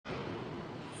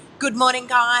Good morning,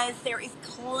 guys. There is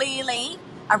clearly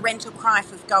a rental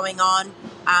crisis going on.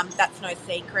 That's no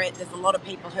secret. There's a lot of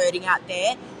people hurting out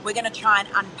there. We're going to try and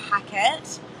unpack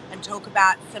it and talk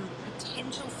about some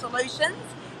potential solutions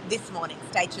this morning.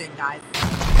 Stay tuned, guys.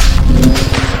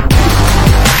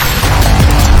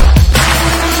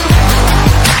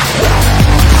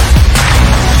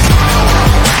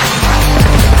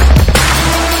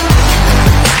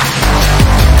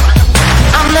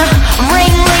 I'm the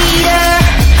ringleader,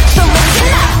 so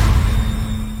listen up.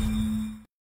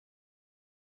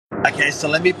 Okay, so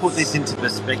let me put this into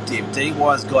perspective.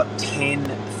 DY's got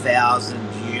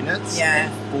 10,000 units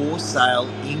and for sale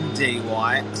in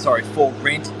for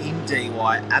rent in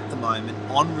DY at the moment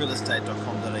on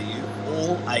realestate.com.au.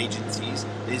 All agencies,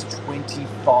 there's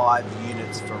 25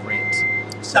 units for rent.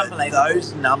 So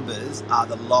those numbers are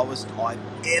the lowest I've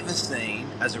ever seen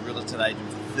as a real estate agent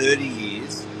for 30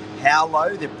 years. How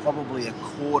low? They're probably a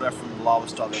quarter from the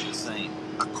lowest I've ever seen.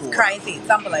 A quarter. It's crazy. It's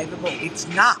unbelievable. It's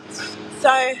nuts.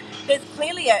 So there's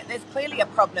clearly a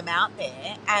problem out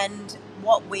there, and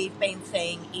what we've been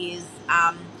seeing is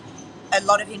a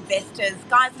lot of investors.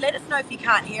 Guys, let us know if you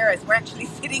can't hear us. We're actually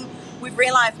we've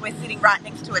realised we're sitting right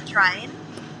next to a train.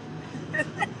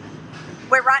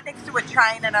 We're right next to a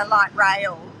train and a light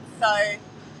rail. So,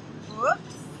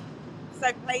 whoops.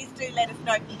 So please do let us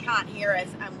know if you can't hear us,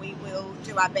 and we will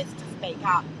do our best to speak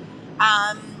up.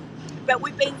 But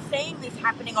we've been seeing this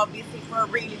happening, obviously, for a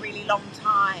really, really long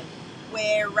time,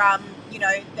 where,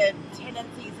 the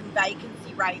tenancies and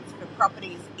vacancy rates for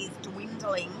properties is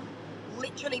dwindling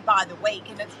literally by the week,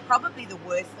 and it's probably the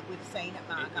worst that we've seen it,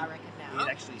 Mark, I reckon now. It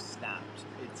actually snapped.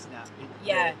 It snapped.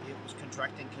 Yeah. It was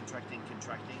contracting,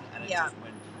 and it just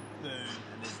went boom,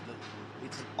 and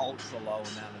it's an ultra low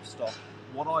amount of stock.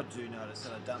 What I do notice,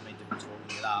 and I don't mean to be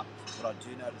talking it up, but I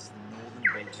do notice the northern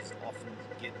beaches often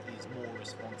is more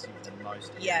responsive than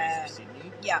most areas of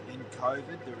Sydney. Yeah. In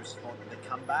COVID, the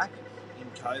comeback in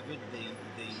COVID, the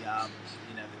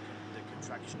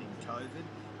contraction in COVID,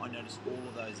 I noticed all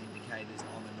of those indicators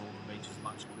on the northern beaches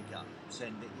much quicker. So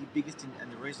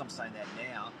and the reason I'm saying that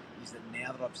now is that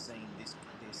now that I've seen this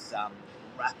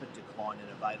rapid decline in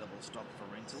available stock for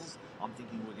rentals, I'm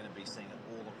thinking we're going to be seeing it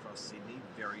all across Sydney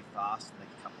very fast in the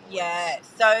next couple of weeks. Yeah,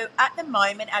 so at the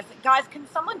moment, guys, can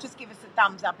someone just give us a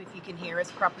thumbs up if you can hear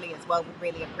us properly as well? We'd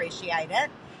really appreciate it.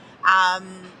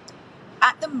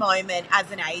 At the moment,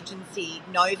 as an agency,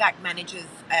 Novak manages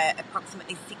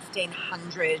approximately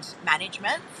 1,600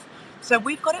 managements. So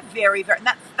we've got a very, very, and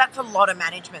that's a lot of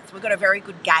managements. We've got a very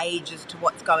good gauge as to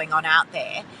what's going on out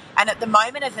there. And at the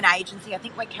moment, as an agency, I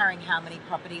think we're carrying how many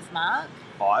properties, Mark?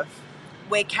 5.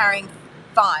 We're carrying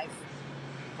 5.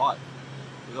 5.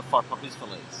 We've got 5 properties for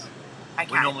lease.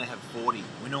 Okay. We normally have 40.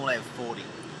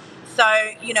 So,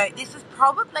 this is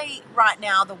probably right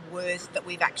now the worst that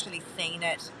we've actually seen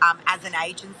it as an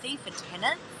agency for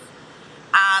tenants.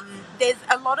 There's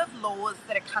a lot of laws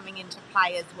that are coming into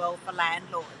play as well for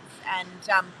landlords. And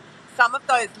some of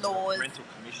those laws... Rental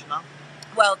commissioner?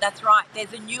 Well, that's right.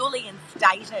 There's a newly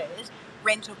instated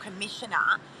rental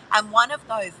commissioner, and one of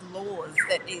those laws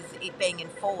that is being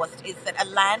enforced is that a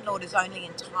landlord is only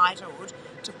entitled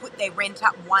to put their rent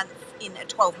up once in a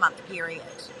 12-month period.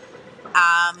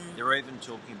 They're even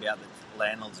talking about the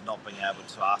landlords not being able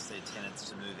to ask their tenants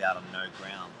to move out on no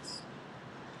grounds.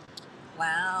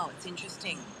 Wow, it's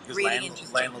interesting. Because really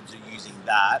interesting. Landlords are using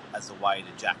that as a way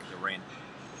to jack the rent,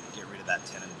 get rid of that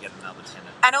tenant, get another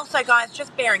tenant. And also, guys,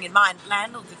 just bearing in mind,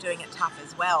 landlords are doing it tough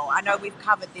as well. I know we've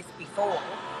covered this before,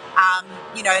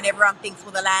 and everyone thinks,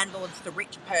 well, the landlord's the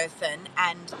rich person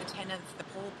and the tenant's the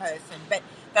poor person, but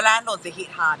the landlords are hit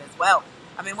hard as well.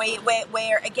 I mean,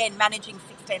 we're again managing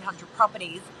 1,600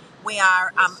 properties. We're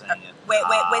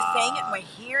seeing it and we're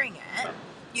hearing it.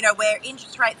 Where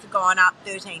interest rates have gone up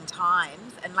 13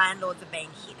 times and landlords are being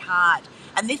hit hard.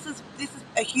 And this is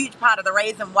a huge part of the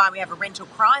reason why we have a rental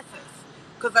crisis,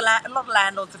 because a lot of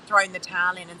landlords have thrown the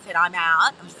towel in and said, I'm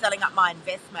out, I'm selling up my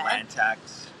investment. Land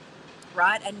tax.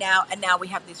 Right, and now we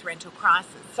have this rental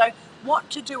crisis. So what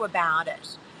to do about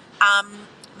it?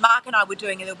 Mark and I were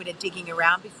doing a little bit of digging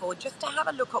around before just to have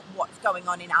a look at what's going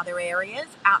on in other areas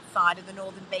outside of the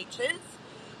northern beaches.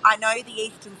 I know the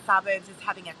eastern suburbs is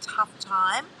having a tough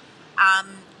time.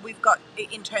 We've got,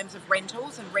 in terms of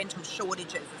rentals and rental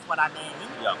shortages is what I mean.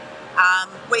 Yeah.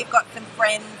 We've got some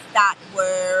friends that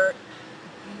were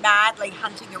madly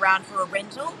hunting around for a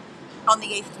rental on the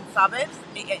eastern suburbs.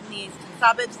 In the eastern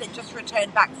suburbs, they just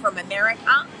returned back from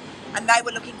America, and they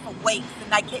were looking for weeks,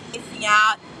 and they kept missing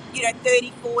out.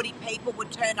 30, 40 people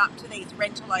would turn up to these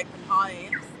rental open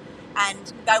homes,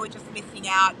 and they were just missing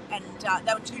out, and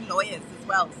they were 2 lawyers as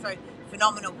well, so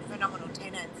phenomenal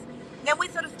tenants. Then we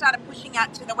sort of started pushing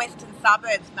out to the western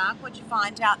suburbs. Mark, what'd you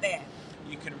find out there?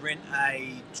 You can rent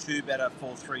a 2-bedder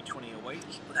for $320 a week.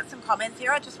 We've got some comments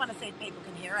here. I just want to see if people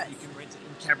can hear us. You can rent it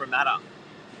in Cabramatta.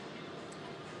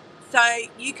 So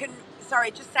you can,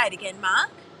 sorry, just say it again,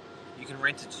 Mark. You can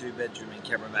rent a 2-bedroom in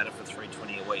Cabramatta for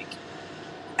 $320 a week.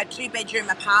 A 2-bedroom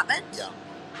apartment? Yeah.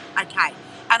 Okay.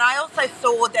 And I also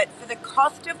saw that for the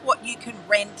cost of what you can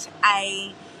rent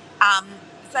a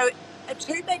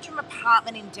 2-bedroom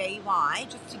apartment in DY,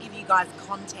 just to give you guys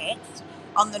context,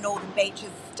 on the Northern Beaches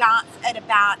starts at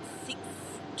about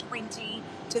 $620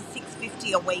 to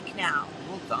 $650 a week now.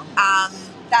 Well done.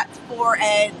 That's for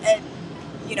a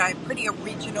pretty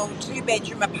original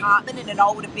 2-bedroom apartment in an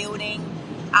older building.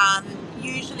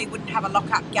 Usually wouldn't have a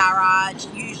lock-up garage.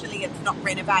 Usually it's not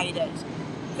renovated.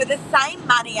 For the same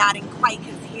money out in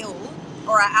Quakers Hill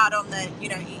or out on the,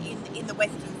 in the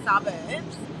western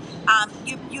suburbs,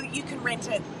 you can rent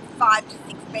a 5 to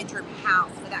 6 bedroom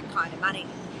house for that kind of money.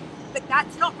 But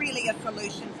that's not really a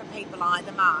solution for people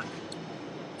either, Mark.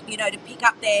 To pick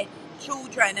up their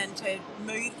children and to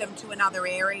move them to another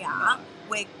area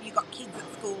where you've got kids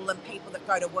at school and people that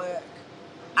go to work.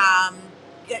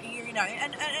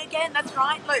 And again, that's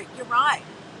right, Luke, you're right.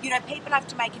 People have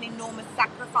to make an enormous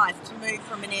sacrifice to move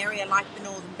from an area like the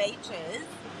Northern Beaches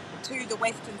to the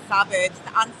western suburbs,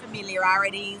 the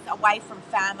unfamiliarities, away from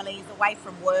families, away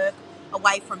from work,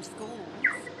 away from schools.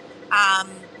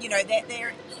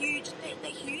 They're huge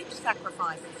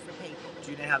sacrifices for people.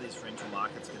 Do you know how this rental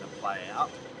market's going to play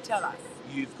out? Tell us.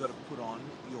 You've got to put on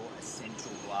your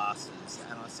essential glasses,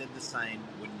 and I said the same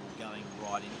when we were going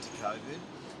right into COVID.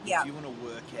 Yeah. If you want to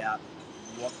work out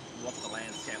what the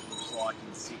landscape looks like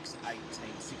in 6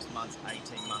 months,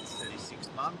 18 months, 36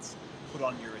 months, put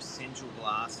on your essential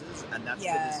glasses, and that's the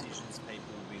decisions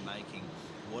people will be making.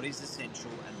 What is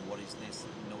essential and what is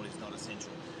not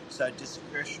essential. So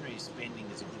discretionary spending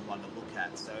is a good one to look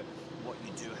at. So what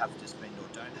you do have to spend or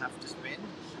don't have to spend.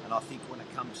 And I think when it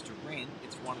comes to rent,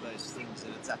 it's one of those things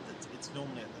that it's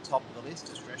normally at the top of the list,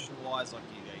 discretion-wise. Like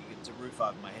it's a roof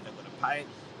over my head, I've got to pay,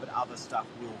 but other stuff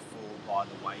will fall by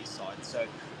the wayside. So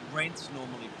rents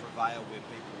normally prevail where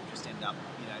people will just end up,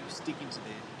 sticking to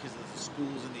because there's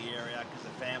schools in the area, because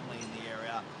of family in the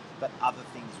area, but other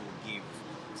things will give.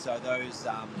 So those,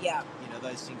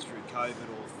 those things through COVID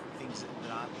or things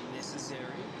that aren't necessary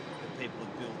that people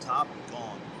have built up,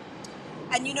 gone.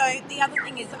 And the other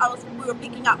thing is, we were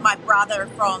picking up my brother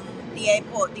from the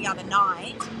airport the other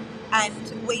night,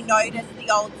 and we noticed the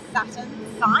old Sutton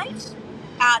site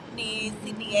out near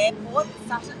Sydney Airport.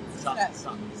 Sutton.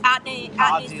 Out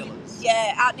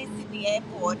near Sydney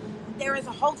Airport. There is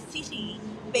a whole city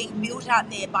being built out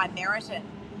there by Meriton.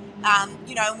 And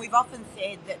we've often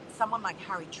said that someone like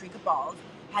Harry Triguboff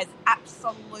has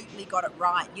absolutely got it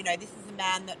right. This is a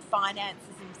man that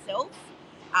finances himself.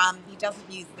 He doesn't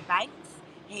use the banks.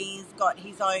 He's got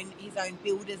his own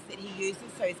builders that he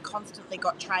uses, so he's constantly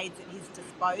got trades at his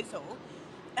disposal.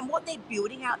 And what they're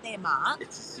building out there, Mark,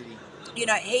 it's a city.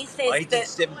 He says he did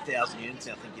 7,000 units,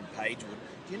 I think, in Pagewood.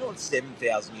 Do you know what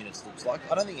 7,000 units looks like?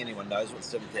 I don't think anyone knows what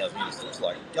 7,000 units looks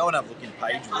like. Go and have a look in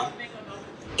Pagewood.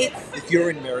 If you're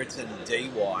in Meriton,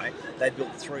 DY, they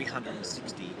built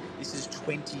 360. This is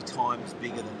 20 times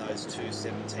bigger than those two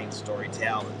 17-storey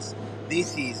towers.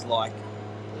 This is like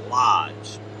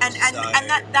large. And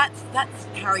that's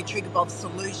Harry Triguboff's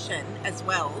solution as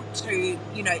well to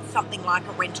something like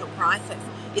a rental crisis.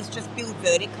 It's just build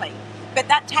vertically, but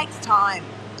that takes time.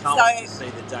 Can't wait to see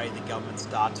the day the government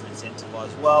start to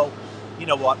incentivise. Well, you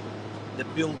know what? The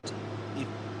build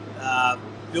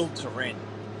to rent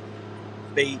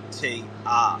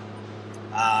BTR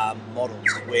models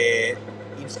where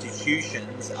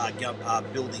institutions are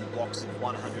building blocks of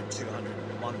 100, 200,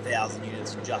 1,000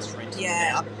 units and just renting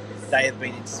them out. They have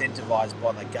been incentivised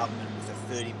by the government with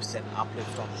a 30%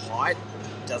 uplift on height.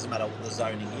 It doesn't matter what the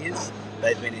zoning is.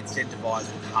 They've been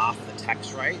incentivised with half the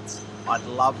tax rates. I'd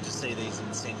love to see these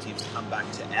incentives come back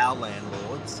to our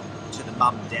landlords, to the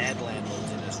mum and dad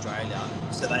landlords in Australia,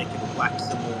 so they can whack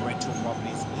some more rental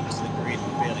properties into the grid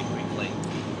fairly quickly.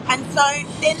 And so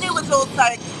then there was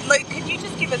also, Luke, could you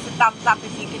just give us a thumbs up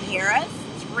if you can hear us?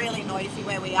 It's really noisy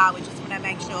where we are. We just want to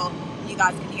make sure you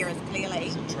guys can hear us clearly.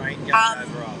 There's a train going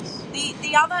over us.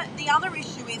 The other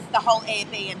issue is the whole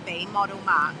Airbnb model,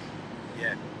 Mark.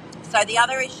 Yeah. So the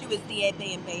other issue is the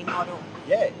Airbnb model.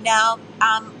 Yeah. Now,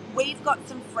 we've got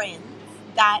some friends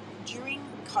that during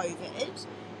COVID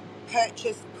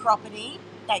purchased property,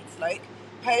 thanks Luke,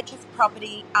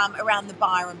 around the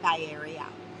Byron Bay area.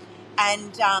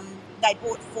 And they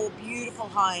bought 4 beautiful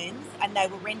homes and they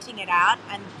were renting it out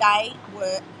and they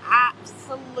were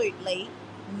absolutely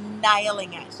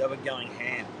nailing it. So we're going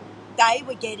ham. they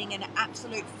were getting an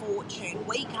absolute fortune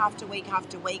week after week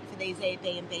after week for these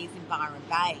Airbnbs in Byron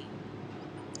Bay.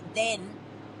 Then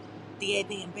the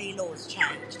Airbnb laws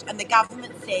changed, and the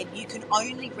government said you can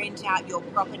only rent out your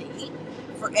property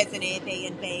as an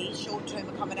Airbnb, short-term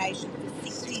accommodation, for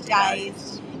 60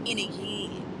 days in a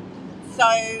year.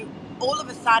 So all of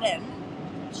a sudden,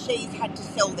 she's had to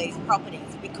sell these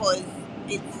properties because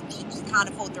she just can't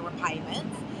afford the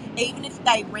repayments. Even if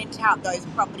they rent out those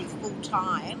properties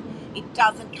full-time, it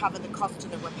doesn't cover the cost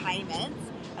of the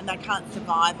repayments, and they can't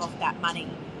survive off that money.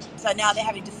 So now they're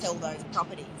having to sell those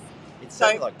properties. It's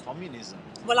so like communism.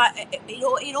 Well,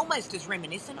 it almost is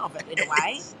reminiscent of it in a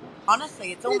way.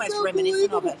 Honestly, it's almost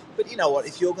reminiscent of it. But you know what?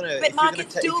 If you're gonna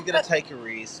take a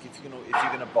risk, if you're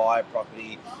gonna buy a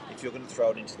property, if you're gonna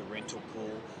throw it into the rental pool,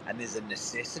 and there's a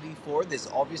necessity for it, there's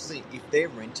obviously, if they're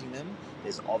renting them,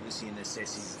 there's obviously a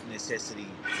necessity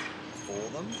for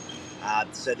them.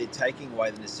 So they're taking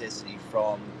away the necessity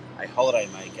from a holiday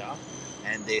maker,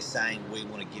 and they're saying we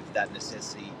want to give that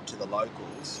necessity to the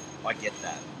locals. I get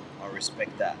that. I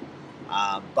respect that.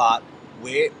 But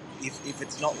if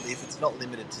it's not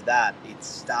limited to that, it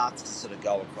starts to sort of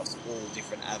go across all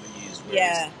different avenues,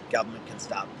 whereas government can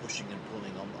start pushing and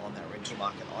pulling on that rental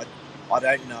market. I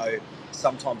don't know.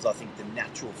 Sometimes I think the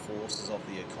natural forces of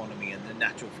the economy and the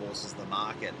natural forces of the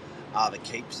market are the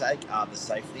keepsake, are the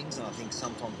safe things, and I think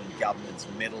sometimes when governments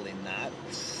meddle in that,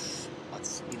 it's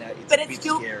a bit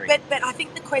scary. But I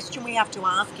think the question we have to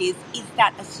ask is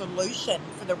that a solution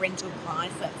for the rental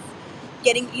crisis?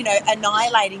 Getting,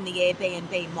 annihilating the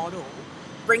Airbnb model,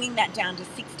 bringing that down to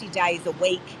 60 days a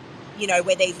week,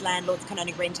 where these landlords can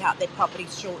only rent out their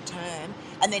properties short term,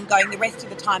 and then going the rest of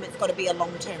the time it's got to be a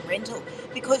long-term rental.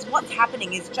 Because what's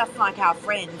happening is, just like our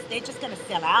friends, they're just going to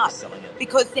sell out. Selling it.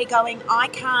 Because they're going, I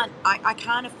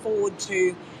can't afford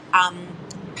to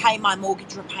pay my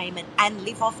mortgage repayment and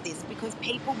live off this, because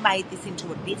people made this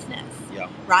into a business. Yeah.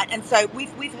 Right? And so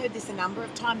we've heard this a number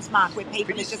of times, Mark, where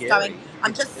people are just going,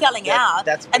 I'm just selling out.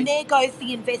 And there goes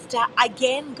the investor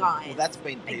again, guys. Well, that's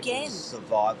been people's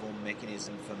survival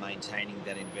mechanism for maintaining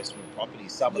that investment property.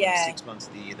 Some of them 6 months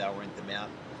of the year they'll rent them out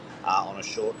on a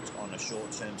short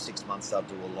term, 6 months they'll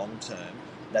do a long term.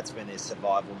 That's been their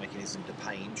survival mechanism to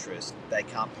pay interest. They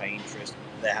can't pay interest.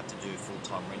 They have to do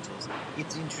full-time rentals.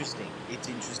 It's interesting.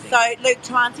 So, Luke,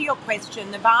 to answer your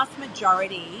question, the vast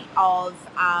majority of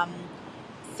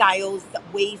sales that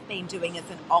we've been doing as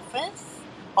an office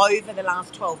over the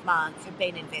last 12 months have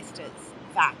been investors.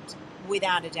 Fact,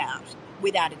 without a doubt.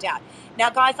 Now,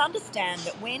 guys, understand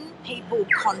that when people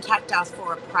contact us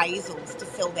for appraisals to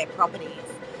sell their properties,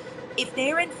 if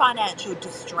they're in financial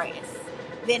distress,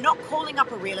 they're not calling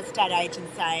up a real estate agent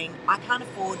saying, I can't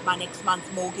afford my next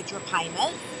month's mortgage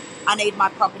repayment, I need my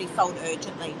property sold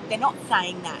urgently. They're not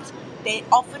saying that. They're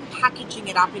often packaging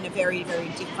it up in a very, very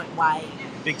different way.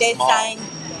 They're saying,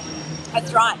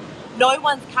 that's right, no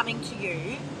one's coming to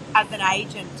you as an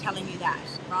agent telling you that,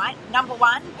 right? Number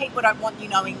one, people don't want you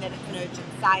knowing that it's an urgent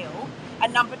sale.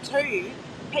 And number two,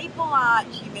 people are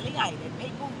humiliated.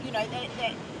 People,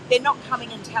 they're not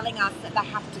coming and telling us that they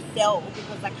have to sell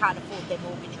because they can't afford their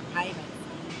mortgage repayments.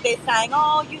 They're saying,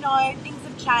 things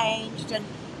have changed and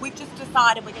we've just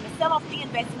decided we're going to sell off the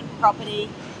investment property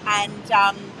and,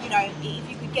 if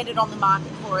you could get it on the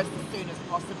market for us as soon as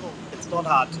possible. It's not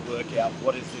hard to work out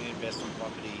what is the investment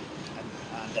property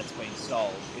and that's been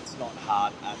sold. It's not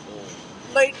hard at all.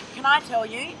 Luke, can I tell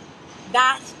you,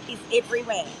 that is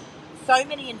everywhere. So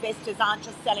many investors aren't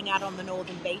just selling out on the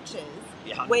northern beaches.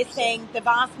 Yeah, we're seeing the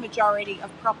vast majority of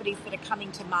properties that are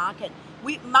coming to market.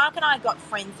 Mark and I got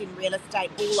friends in real estate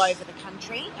all over the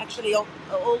country, actually all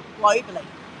globally.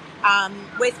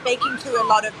 We're speaking to a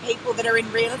lot of people that are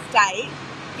in real estate.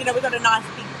 We've got a nice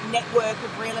big network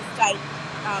of real estate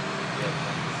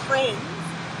friends,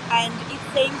 and it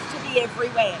seems to be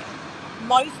everywhere.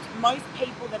 Most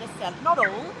people that are selling, not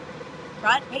all,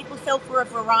 right? People sell for a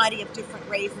variety of different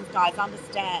reasons, guys,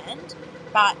 understand.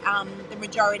 But the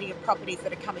majority of properties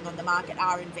that are coming on the market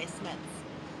are investments.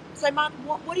 So, Mark,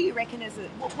 what do you reckon is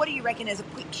a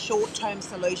quick short-term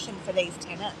solution for these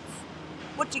tenants?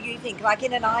 What do you think? Like,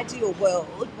 in an ideal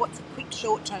world, what's a quick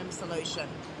short-term solution?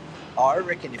 I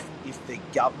reckon if the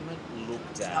government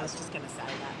looked at... I was just going to say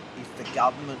that. If the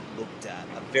government looked at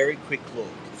a very quick look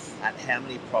at how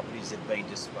many properties have been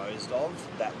disposed of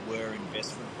that were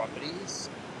investment properties,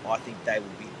 I think they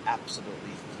would be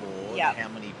absolutely floored how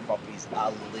many properties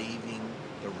are leaving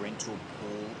the rental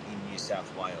pool in New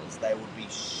South Wales. They would be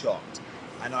shocked.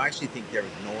 And I actually think they're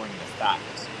ignoring the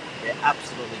fact. They're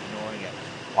absolutely ignoring it.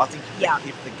 I think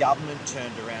if the government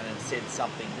turned around and said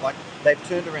something, like they've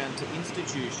turned around to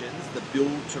institutions, the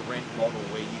build-to-rent model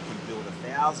where you can build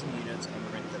 1,000 units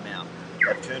and rent them out.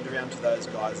 They've turned around to those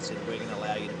guys and said, we're going to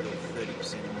allow you to build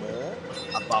 30% more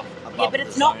above Yeah, but the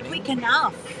it's not zoning. quick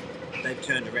enough. They've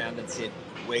turned around and said,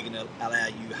 we're going to allow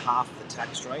you half the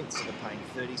tax rate, instead of paying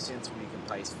 30 cents when you can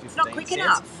pay 15 It's not quick cents.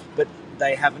 enough. But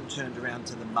they haven't turned around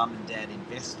to the mum and dad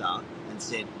investor and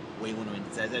said, we want to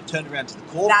invest. They've turned around to the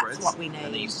corporates That's what we need.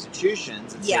 and the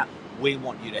institutions and said, we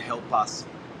want you to help us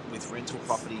with rental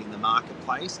property in the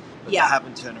marketplace. But they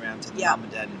haven't turned around to the mum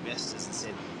and dad investors and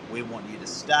said, we want you to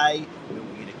stay, we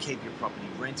want you to keep your property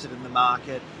rented in the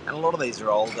market. And a lot of these are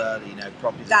older,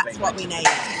 properties that have been rented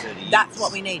for 30 years. That's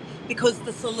what we need. Because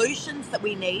the solutions that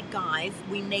we need, guys,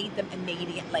 we need them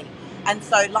immediately. And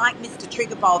so like Mr.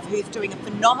 Triguboff, who's doing a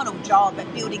phenomenal job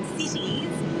at building cities,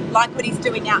 like what he's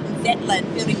doing out in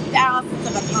Zetland, building thousands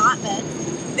of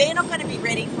apartments, they're not going to be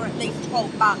ready for at least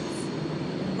 12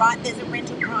 months, right? There's a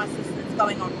rental crisis that's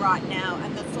going on right now.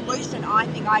 And the solution, I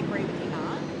think I agree with you,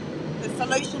 Mark, the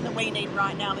solution that we need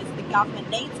right now is the government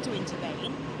needs to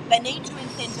intervene. They need to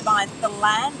incentivise the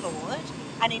landlord,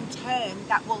 and in turn,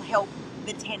 that will help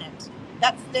the tenant.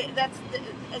 That's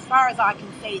as far as I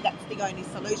can see, that's the only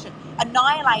solution.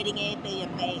 Annihilating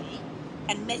Airbnb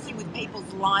and messing with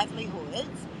people's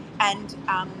livelihoods, and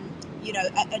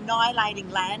annihilating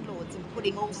landlords and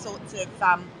putting all sorts of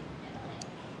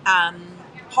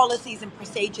policies and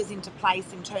procedures into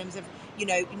place in terms of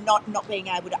not being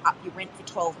able to up your rent for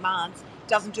 12 months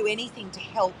doesn't do anything to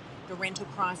help the rental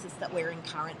crisis that we're in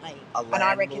currently. And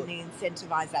I reckon the incentivisation is the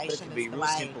way. It can be real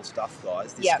simple stuff,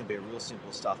 guys. This can be real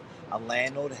simple stuff. A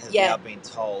landlord has now been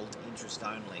told interest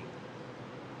only.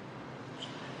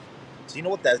 So you know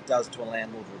what that does to a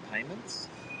landlord repayments?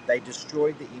 They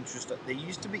destroyed the interest. There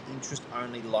used to be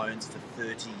interest-only loans for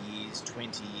 30 years,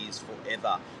 20 years,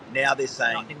 forever. Now they're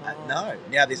saying, no.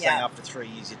 Now they're saying after 3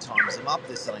 years you times them up,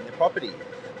 they're selling their property.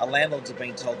 Landlords are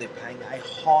being told they're paying a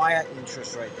higher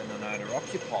interest rate than an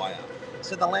owner-occupier.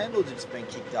 So the landlords have just been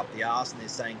kicked up the arse and they're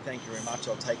saying, thank you very much,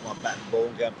 I'll take my bat and ball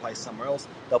and go and play somewhere else.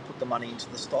 They'll put the money into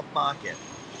the stock market.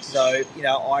 So,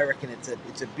 I reckon it's a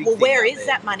big thing. Well, where is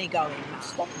that money going?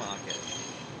 Stock market.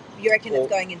 You reckon it's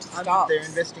going into stocks? They're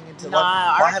investing into... No,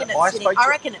 I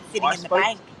reckon it's sitting in the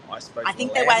bank. I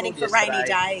think they're waiting for rainy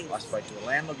days. I spoke to a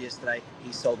landlord yesterday.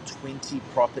 He sold 20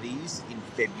 properties in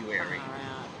February.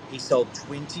 He sold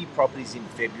 20 properties in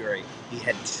February. He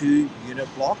had 2 unit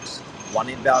blocks, one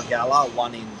in Balgala,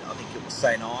 one in, I think it was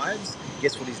St. Ives.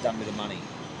 Guess what he's done with the money?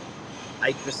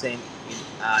 8%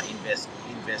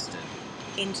 invested.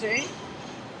 Into?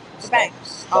 The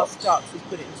banks. Oh, stocks. He's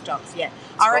put it in stocks, yeah.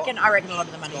 I reckon a lot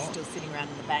of the money is still sitting around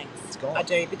in the banks. It's gone. I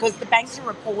do, because the banks are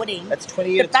reporting... That's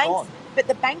 20 years, it's gone. But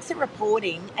the banks are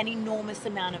reporting an enormous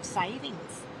amount of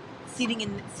savings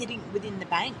sitting within the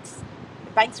banks.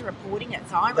 The banks are reporting it,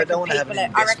 so I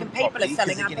reckon people are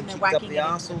selling up and they're whacking it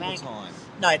into the bank.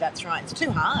 No, that's right. It's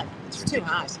too hard. It's too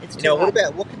hard.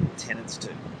 What can tenants do?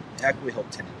 How can we help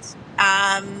tenants?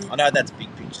 I know that's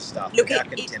big picture stuff. Look, how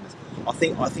can tenants? I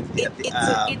think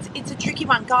it's a tricky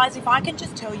one, guys. If I can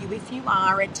just tell you, if you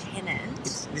are a tenant,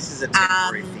 this is a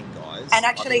temporary thing, guys. And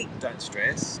actually, don't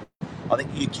stress. I think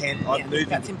you can.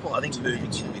 That's important. I think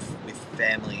moving in with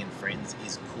family and friends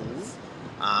is cool.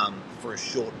 For a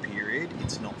short period,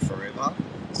 it's not forever.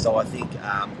 So I think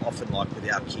often, like with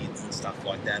our kids and stuff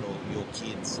like that, or your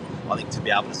kids, I think to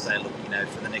be able to say, look,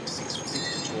 for the next 6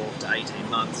 to 12 to 18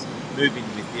 months, move in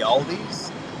with the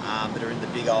oldies that are in the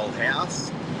big old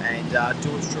house and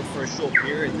do it for a short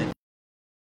period.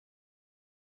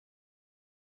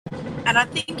 And I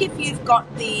think if you've got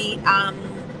the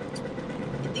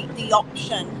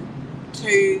option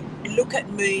to look at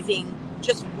moving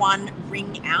just one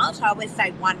ring out, I always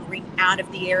say one ring out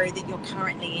of the area that you're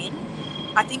currently in,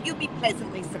 I think you'll be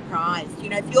pleasantly surprised.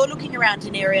 If you're looking around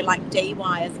an area like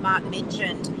DY, as Mark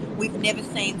mentioned, we've never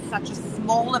seen such a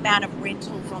small amount of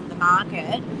rentals on the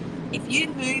market. If you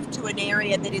move to an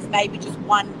area that is maybe just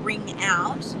one ring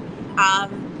out, I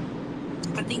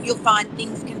think you'll find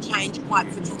things can change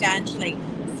quite substantially.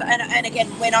 So, and again,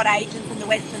 we're not agents in the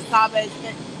western suburbs,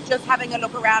 but just having a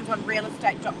look around on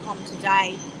realestate.com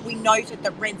today, we noted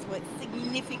that rents were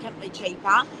significantly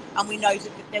cheaper, and we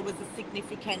noted that there was a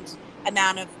significant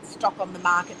amount of stock on the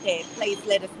market there. Please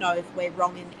let us know if we're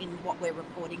wrong in what we're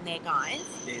reporting there, guys.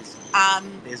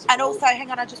 Also,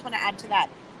 hang on, I just want to add to that.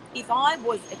 If I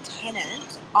was a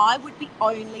tenant, I would be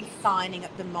only signing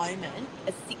at the moment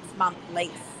a 6-month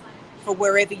lease for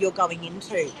wherever you're going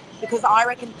into, because I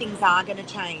reckon things are going to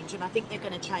change, and I think they're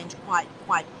going to change quite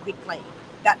quickly.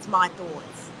 That's my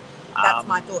thoughts.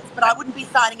 But I wouldn't be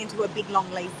signing into a big long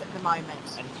lease at the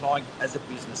moment. And Clyde, as a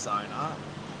business owner,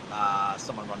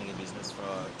 someone running a business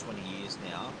for 20 years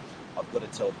now, I've got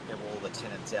to tell all the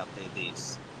tenants out there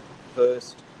this.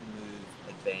 First move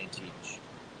advantage.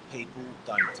 People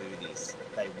don't do this.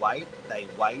 They wait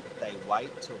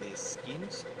till they're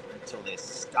skint, until they're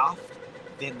stuffed,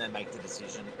 then they make the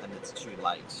decision and it's too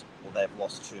late or they've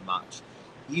lost too much.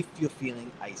 If you're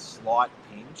feeling a slight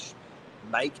pinch,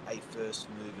 make a first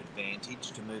move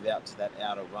advantage to move out to that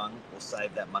outer rung or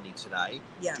save that money today.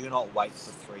 Yeah. Do not wait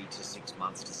for 3 to 6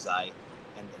 months to say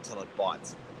and until it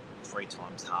bites 3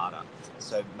 times harder.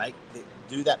 So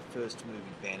do that first move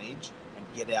advantage and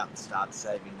get out and start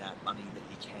saving that money that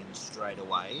you can straight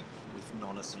away with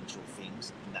non-essential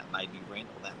things, and that may be rent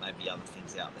or that may be other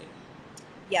things out there.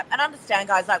 Yeah, and understand,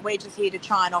 guys, like we're just here to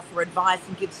try and offer advice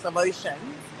and give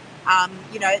solutions.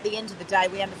 You know, at the end of the day,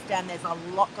 we understand there's a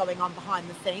lot going on behind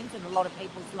the scenes in a lot of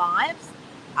people's lives.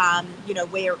 You know,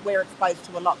 we're exposed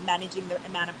to a lot managing the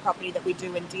amount of property that we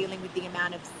do and dealing with the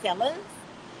amount of sellers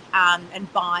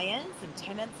and buyers and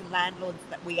tenants and landlords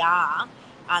that we are.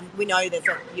 We know there's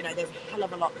a hell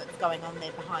of a lot that's going on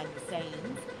there behind the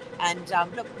scenes.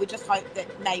 And look, we just hope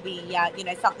that maybe,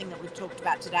 something that we've talked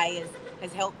about today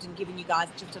has helped in giving you guys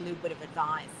just a little bit of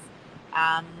advice.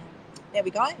 There we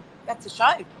go. That's the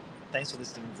show. Thanks for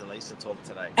listening to Lisa talk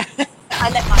today. I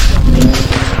let myself